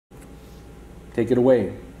take it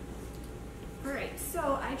away. All right,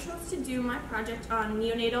 so I chose to do my project on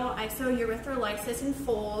neonatal isoerythrolysis in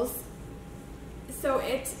foals. So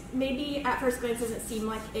it maybe at first glance doesn't seem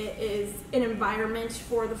like it is an environment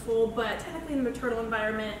for the foal, but technically the maternal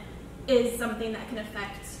environment is something that can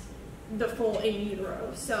affect the foal in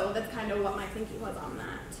utero. So that's kind of what my thinking was on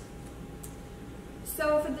that.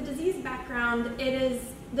 So for the disease background,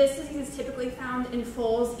 this disease is typically found in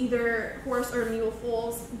foals, either horse or mule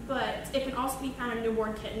foals, but it can also be found in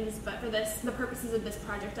newborn kittens, but for the purposes of this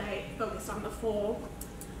project, I focused on the foal.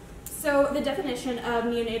 So the definition of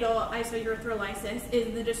neonatal isoerythrolysis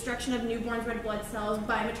is the destruction of newborn's red blood cells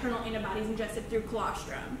by maternal antibodies ingested through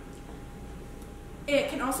colostrum. It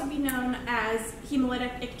can also be known as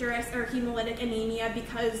hemolytic icterus or hemolytic anemia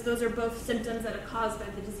because those are both symptoms that are caused by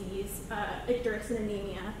the disease, icterus and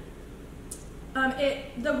anemia.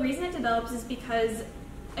 The reason it develops is because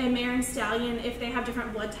a mare and stallion, if they have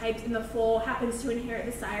different blood types and the foal happens to inherit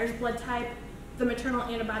the sire's blood type, the maternal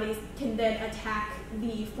antibodies can then attack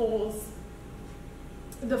the foal's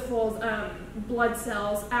blood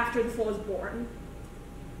cells after the foal is born.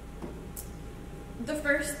 The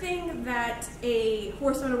first thing that a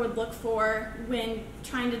horse owner would look for when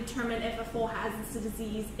trying to determine if a foal has this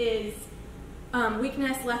disease is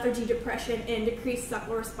weakness, lethargy, depression, and decreased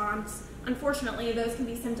suckle response. Unfortunately, those can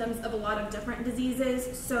be symptoms of a lot of different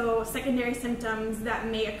diseases, so secondary symptoms that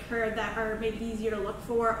may occur that are maybe easier to look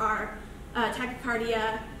for are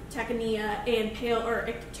tachycardia, tachypnea, and pale or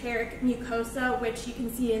icteric mucosa, which you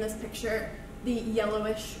can see in this picture, the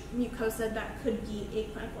yellowish mucosa that could be a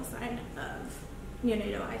clinical sign of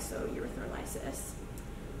neonatal isoerythrolysis.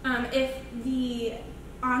 If the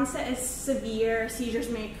onset is severe, seizures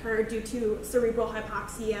may occur due to cerebral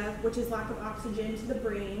hypoxia, which is lack of oxygen to the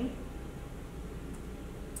brain.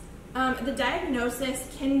 The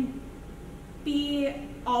diagnosis can be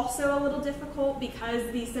also a little difficult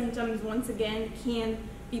because these symptoms, once again, can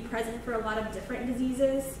be present for a lot of different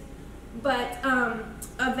diseases. But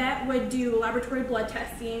a vet would do laboratory blood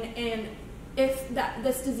testing, and if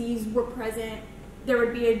this disease were present, there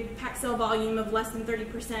would be a packed cell volume of less than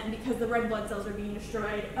 30% because the red blood cells are being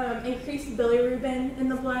destroyed, increased bilirubin in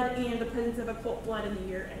the blood, and the presence of occult blood in the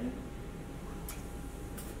urine.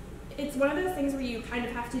 It's one of those things where you kind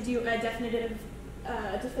of have to do a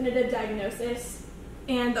definitive diagnosis,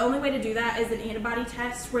 and the only way to do that is an antibody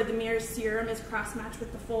test where the mare's serum is cross-matched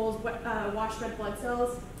with the foal's washed red blood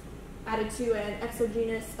cells added to an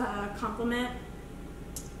exogenous complement.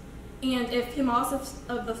 And if hemolysis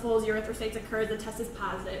of the foal's erythrocytes occurs, the test is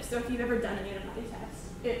positive. So if you've ever done an antibody test,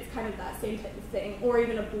 it's kind of that same type of thing, or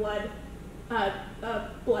even a blood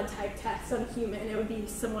type test on a human, it would be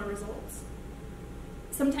similar results.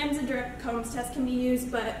 Sometimes a direct Combs test can be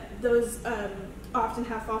used, but those often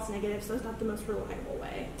have false negatives, so it's not the most reliable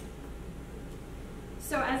way.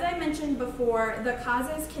 So as I mentioned before, the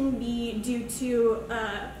causes can be due to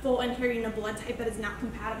a foal inheriting a blood type that is not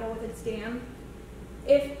compatible with its dam.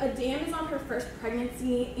 If a dam is on her first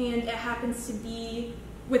pregnancy and it happens to be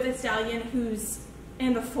with a stallion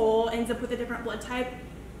and the foal ends up with a different blood type,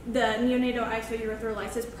 the neonatal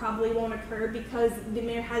isoerythrolysis probably won't occur because the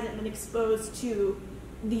mare hasn't been exposed to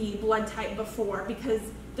the blood type before, because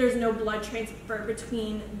there's no blood transfer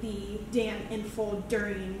between the dam and foal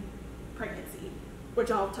during pregnancy,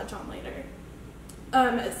 which I'll touch on later.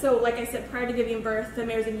 So like I said, prior to giving birth, the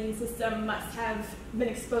mare's immune system must have been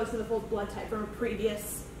exposed to the foal's blood type from a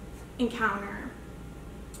previous encounter.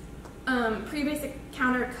 Previous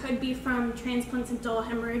encounter could be from transplacental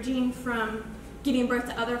hemorrhaging from giving birth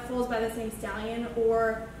to other foals by the same stallion,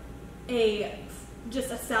 or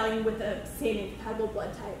just a stallion with the same incompatible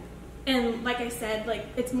blood type. And like I said,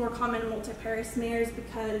 it's more common in multiparous mares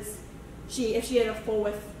because if she had a foal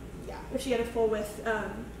with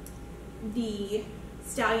the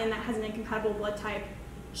stallion that has an incompatible blood type,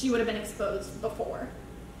 she would have been exposed before.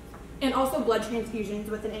 And also blood transfusions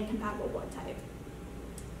with an incompatible blood type.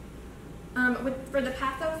 For the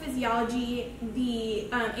pathophysiology,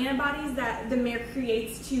 the antibodies that the mare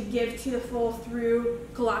creates to give to the foal through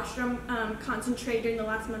colostrum concentrate during the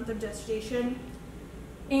last month of gestation.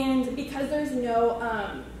 And because there's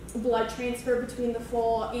no blood transfer between the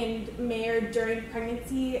foal and mare during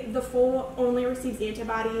pregnancy, the foal only receives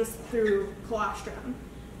antibodies through colostrum.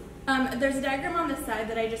 There's a diagram on the side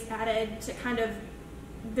that I just added to kind of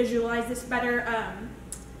visualize this better.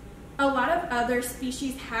 A lot of other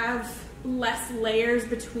species have less layers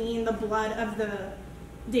between the blood of the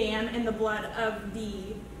dam and the blood of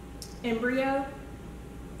the embryo.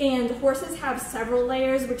 And horses have several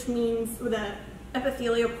layers, which means the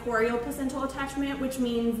epithelial-chorial placental attachment, which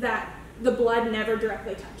means that the blood never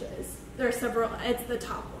directly touches. There are several, it's the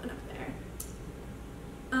top one up there.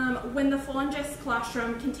 When the foal ingests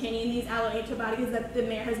colostrum containing these alloantibodies that the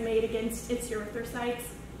mare has made against its erythrocytes,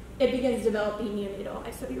 it begins developing neonatal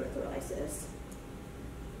isoerythrolysis.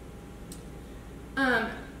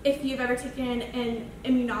 If you've ever taken an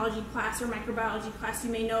immunology class or microbiology class,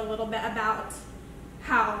 you may know a little bit about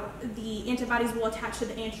how the antibodies will attach to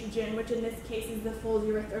the antigen, which in this case is the foal's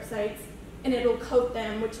erythrocytes, and it'll coat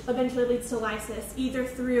them, which eventually leads to lysis, either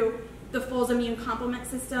through the foal's immune complement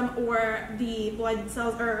system or the blood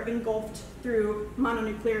cells are engulfed through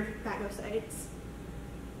mononuclear phagocytes.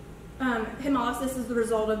 Hemolysis is the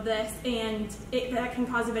result of this, and that can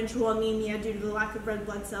cause eventual anemia due to the lack of red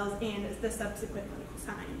blood cells and the subsequent clinical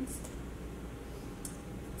signs.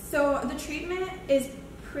 So the treatment is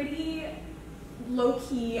pretty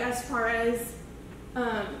low-key as far as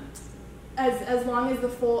long as the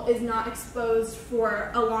foal is not exposed for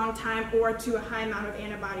a long time or to a high amount of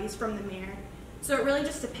antibodies from the mare. So it really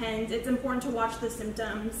just depends. It's important to watch the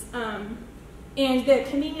symptoms. And the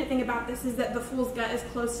convenient thing about this is that the foal's gut is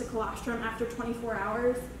close to colostrum after 24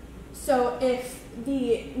 hours. So if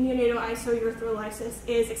the neonatal isoerythrolysis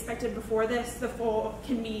is expected before this, the foal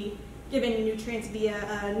can be given nutrients via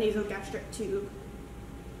a nasogastric tube.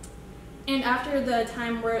 And after the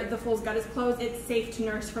time where the foal's gut is closed, it's safe to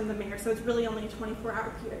nurse from the mare, so it's really only a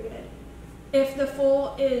 24-hour period. If the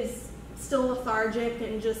foal is still lethargic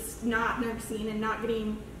and just not nursing and not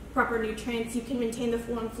getting proper nutrients, you can maintain the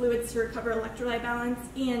foal in fluids to recover electrolyte balance,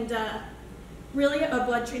 and really a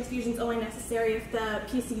blood transfusion is only necessary if the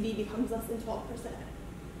PCV becomes less than 12%.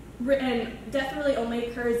 And death really only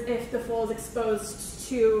occurs if the foal is exposed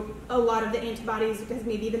to a lot of the antibodies because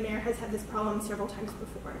maybe the mare has had this problem several times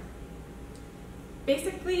before.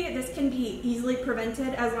 Basically, this can be easily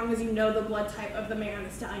prevented as long as you know the blood type of the mare and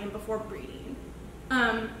the stallion before breeding.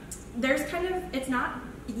 It's not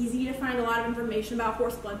easy to find a lot of information about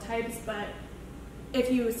horse blood types, but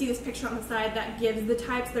if you see this picture on the side that gives the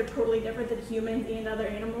types, they're totally different than humans and other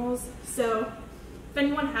animals. So if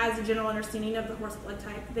anyone has a general understanding of the horse blood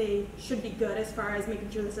type, they should be good as far as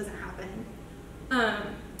making sure this doesn't happen.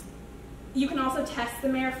 You can also test the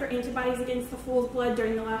mare for antibodies against the foal's blood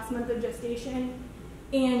during the last month of gestation.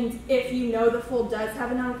 And if you know the foal does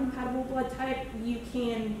have a non-compatible blood type, you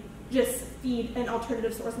can just feed an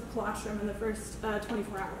alternative source of colostrum in the first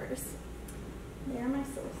 24 hours. There are my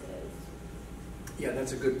sources. Yeah,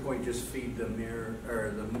 that's a good point. Just feed the mare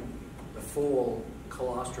or the foal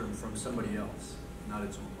colostrum from somebody else, not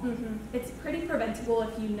its own mom. Mm-hmm. It's pretty preventable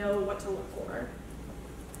if you know what to look for,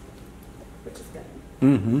 which is good.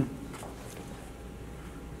 Mm-hmm.